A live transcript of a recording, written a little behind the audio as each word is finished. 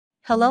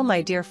Hello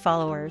my dear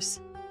followers.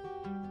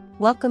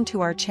 Welcome to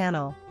our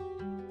channel.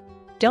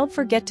 Don't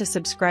forget to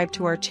subscribe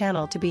to our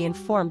channel to be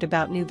informed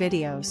about new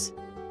videos.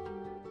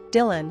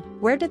 Dylan,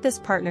 where did this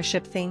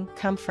partnership thing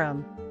come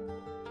from?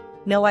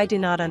 No, I do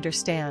not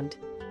understand.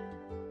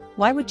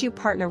 Why would you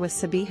partner with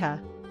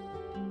Sabiha?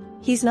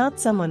 He's not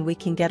someone we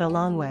can get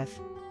along with.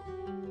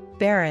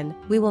 Baran,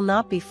 we will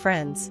not be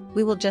friends,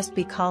 we will just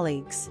be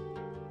colleagues.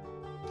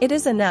 It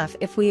is enough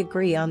if we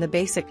agree on the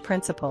basic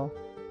principle.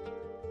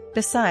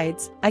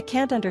 Besides, I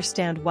can't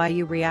understand why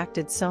you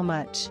reacted so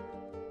much.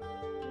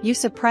 You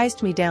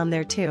surprised me down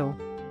there too.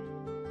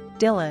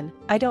 Dylan,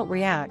 I don't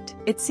react,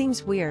 it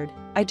seems weird,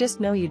 I just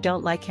know you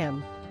don't like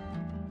him.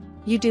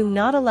 You do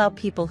not allow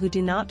people who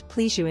do not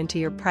please you into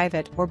your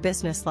private or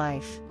business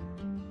life.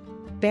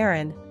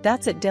 Baran,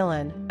 that's it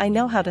Dylan, I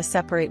know how to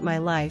separate my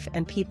life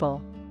and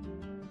people.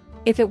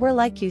 If it were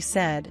like you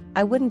said,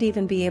 I wouldn't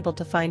even be able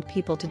to find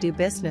people to do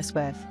business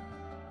with.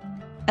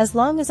 As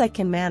long as I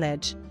can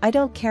manage, I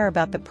don't care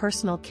about the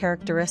personal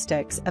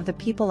characteristics of the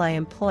people I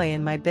employ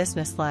in my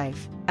business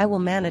life, I will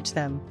manage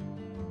them.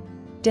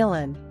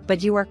 Dylan,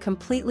 but you are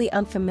completely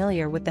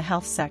unfamiliar with the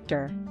health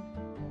sector.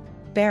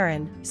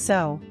 Baran,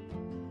 so?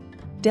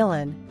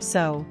 Dylan,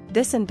 so,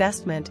 this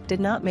investment did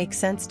not make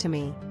sense to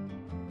me.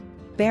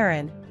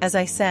 Baran, as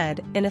I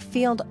said, in a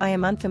field I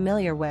am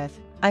unfamiliar with,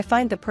 I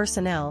find the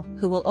personnel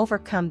who will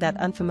overcome that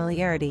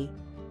unfamiliarity.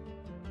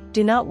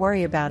 Do not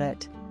worry about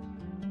it.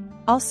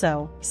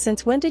 Also,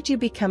 since when did you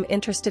become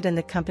interested in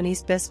the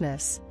company's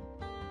business?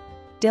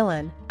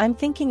 Dylan, I'm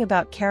thinking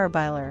about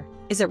Karabiler,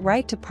 is it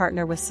right to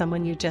partner with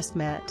someone you just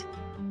met?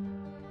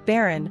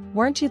 Baran,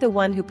 weren't you the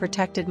one who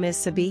protected Ms.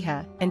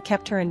 Sabiha and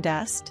kept her in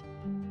dust?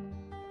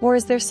 Or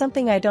is there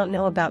something I don't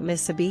know about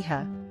Ms.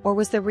 Sabiha, or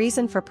was the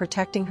reason for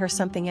protecting her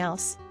something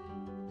else?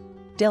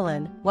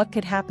 Dylan, what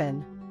could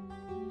happen?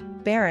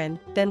 Baran,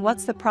 then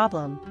what's the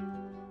problem?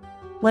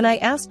 When I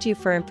asked you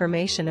for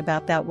information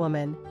about that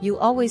woman, you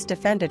always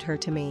defended her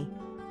to me.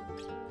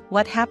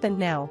 What happened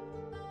now?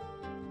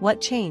 What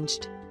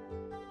changed?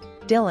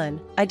 Dylan,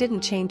 I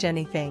didn't change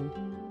anything.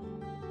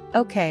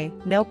 Okay,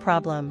 no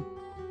problem.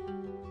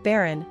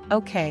 Baran,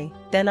 okay,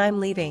 then I'm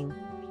leaving.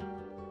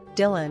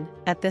 Dylan,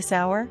 at this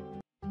hour?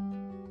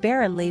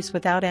 Baran leaves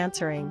without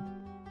answering.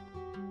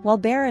 While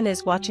Baran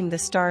is watching the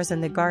stars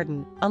in the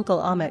garden, Uncle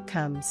Amit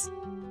comes.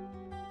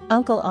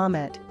 Uncle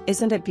Amit,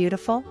 isn't it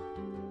beautiful?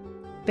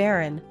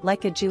 Baran,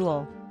 like a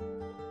jewel.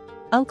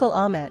 Uncle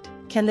Amit,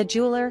 can the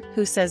jeweler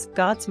who says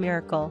God's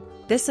miracle,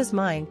 this is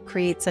mine,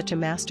 create such a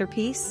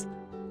masterpiece?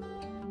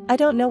 I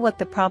don't know what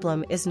the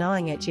problem is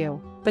gnawing at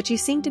you, but you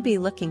seem to be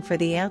looking for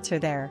the answer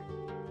there.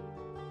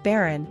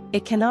 Baran,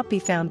 it cannot be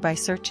found by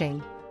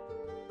searching.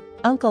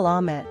 Uncle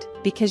Amit,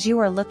 because you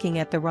are looking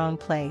at the wrong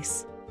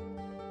place.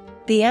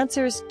 The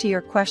answers to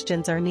your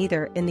questions are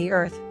neither in the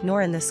earth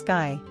nor in the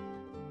sky.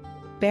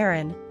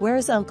 Baran, where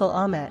is Uncle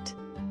Amit?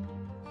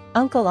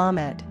 Uncle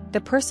Amit,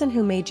 the person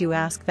who made you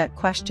ask that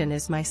question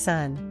is my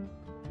son.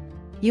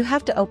 You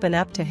have to open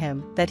up to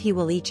him, that he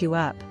will eat you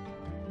up.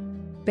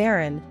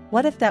 Baran,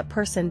 what if that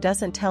person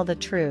doesn't tell the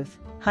truth,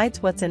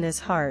 hides what's in his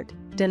heart,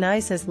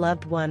 denies his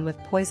loved one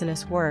with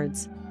poisonous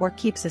words, or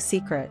keeps a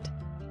secret?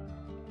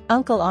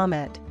 Uncle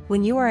Amit,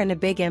 when you are in a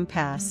big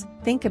impasse,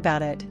 think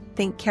about it,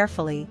 think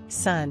carefully,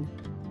 son.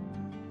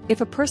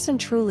 If a person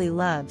truly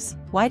loves,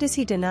 why does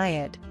he deny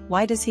it,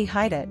 why does he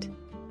hide it?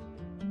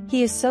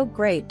 He is so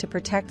great to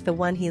protect the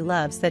one he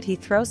loves that he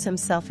throws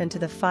himself into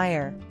the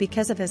fire,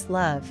 because of his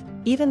love,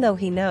 even though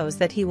he knows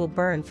that he will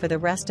burn for the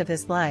rest of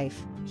his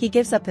life, he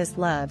gives up his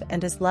love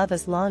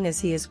as long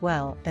as he is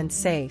well and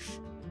safe.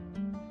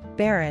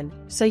 Baran,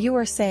 so you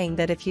are saying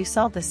that if you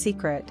solve the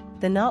secret,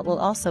 the knot will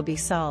also be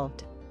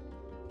solved.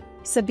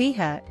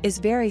 Sabiha is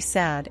very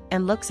sad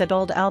and looks at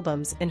old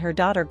albums in her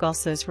daughter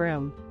Gulsa's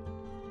room.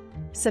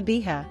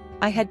 Sabiha,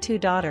 I had 2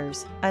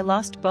 daughters, I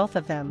lost both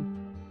of them.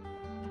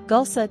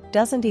 Gulsa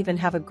doesn't even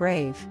have a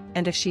grave,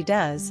 and if she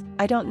does,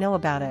 I don't know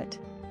about it.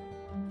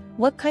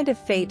 What kind of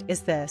fate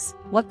is this?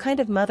 What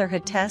kind of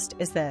motherhood test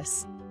is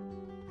this?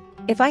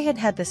 If I had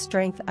had the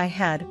strength I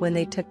had when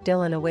they took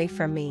Dylan away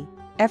from me,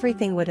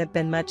 everything would have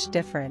been much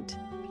different.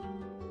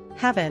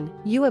 Heaven,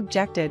 you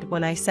objected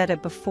when I said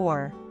it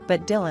before,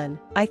 but Dylan,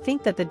 I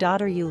think that the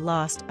daughter you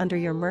lost under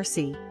your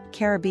mercy,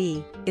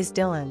 Karabi, is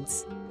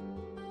Dylan's.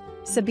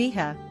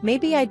 Sabiha,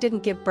 maybe I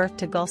didn't give birth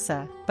to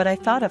Gulsa, but I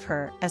thought of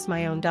her as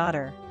my own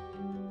daughter.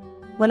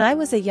 When I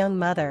was a young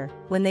mother,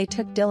 when they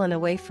took Dylan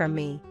away from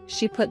me,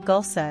 she put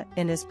Gulsa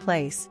in his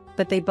place,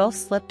 but they both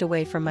slipped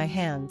away from my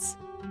hands.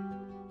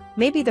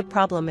 Maybe the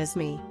problem is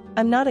me,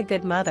 I'm not a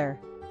good mother.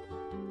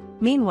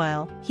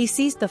 Meanwhile, he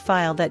seized the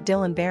file that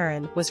Dylan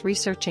Baran was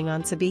researching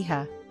on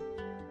Sabiha.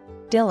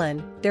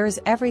 Dylan, there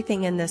is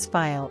everything in this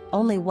file,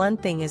 only one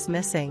thing is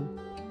missing.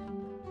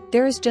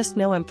 There is just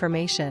no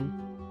information.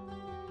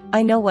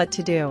 I know what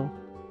to do.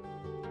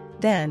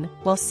 Then,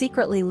 while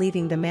secretly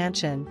leaving the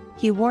mansion,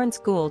 he warns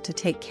Ghoul to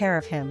take care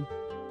of him.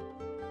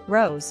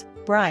 Rose,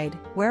 bride,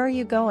 where are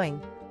you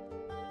going?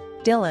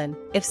 Dylan,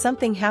 if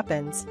something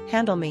happens,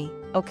 handle me,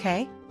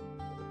 okay?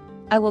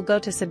 I will go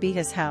to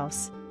Sabiha's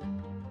house.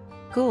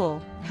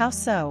 Ghoul, how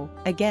so,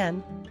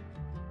 again?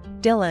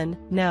 Dylan,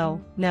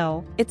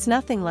 no, it's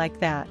nothing like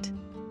that.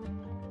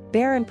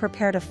 Baran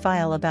prepared a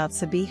file about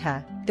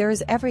Sabiha. There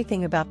is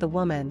everything about the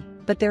woman,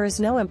 but there is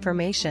no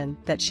information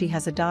that she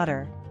has a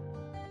daughter.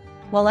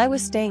 While I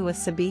was staying with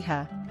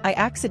Sabiha, I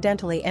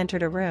accidentally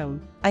entered a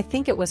room. I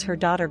think it was her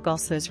daughter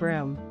Gulsa's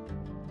room.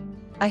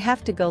 I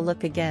have to go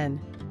look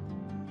again.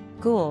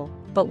 Ghoul,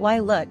 but why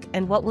look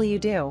and what will you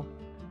do?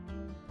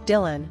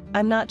 Dylan,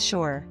 I'm not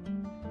sure.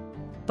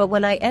 But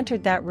when I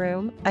entered that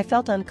room, I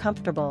felt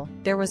uncomfortable.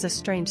 There was a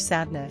strange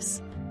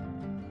sadness.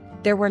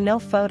 There were no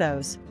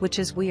photos, which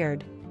is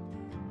weird.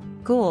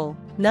 Ghoul,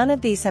 none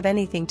of these have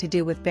anything to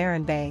do with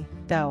Baran Bey,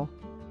 though.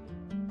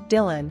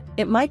 Dylan,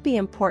 it might be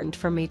important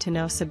for me to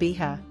know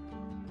Sabiha.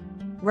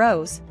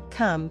 Rose,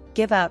 come,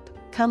 give up,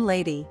 come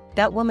lady,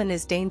 that woman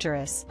is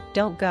dangerous,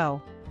 don't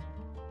go.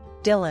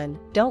 Dylan,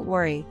 don't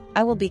worry,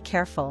 I will be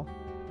careful.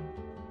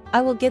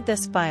 I will give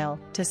this file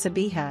to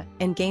Sabiha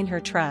and gain her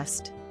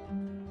trust.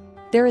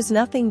 There is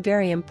nothing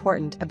very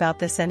important about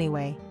this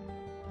anyway.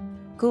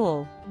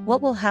 Ghoul,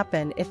 what will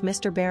happen if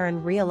Mr.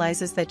 Baran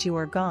realizes that you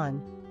are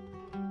gone?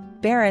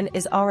 Baran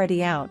is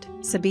already out,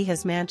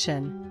 Sabiha's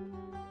mansion.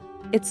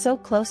 It's so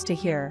close to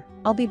here,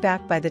 I'll be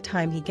back by the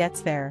time he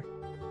gets there.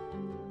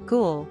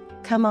 Ghoul,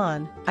 come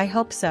on, I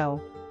hope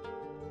so.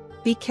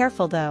 Be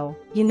careful though,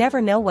 you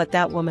never know what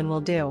that woman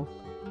will do.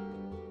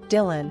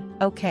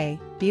 Dylan, okay,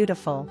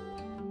 beautiful.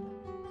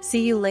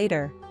 See you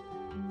later.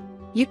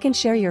 You can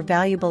share your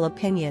valuable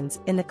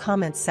opinions in the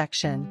comments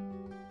section.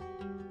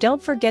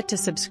 Don't forget to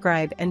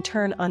subscribe and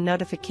turn on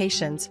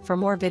notifications for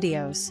more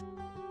videos.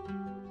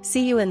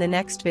 See you in the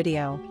next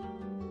video.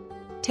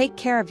 Take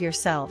care of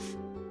yourself.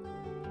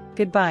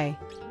 Goodbye.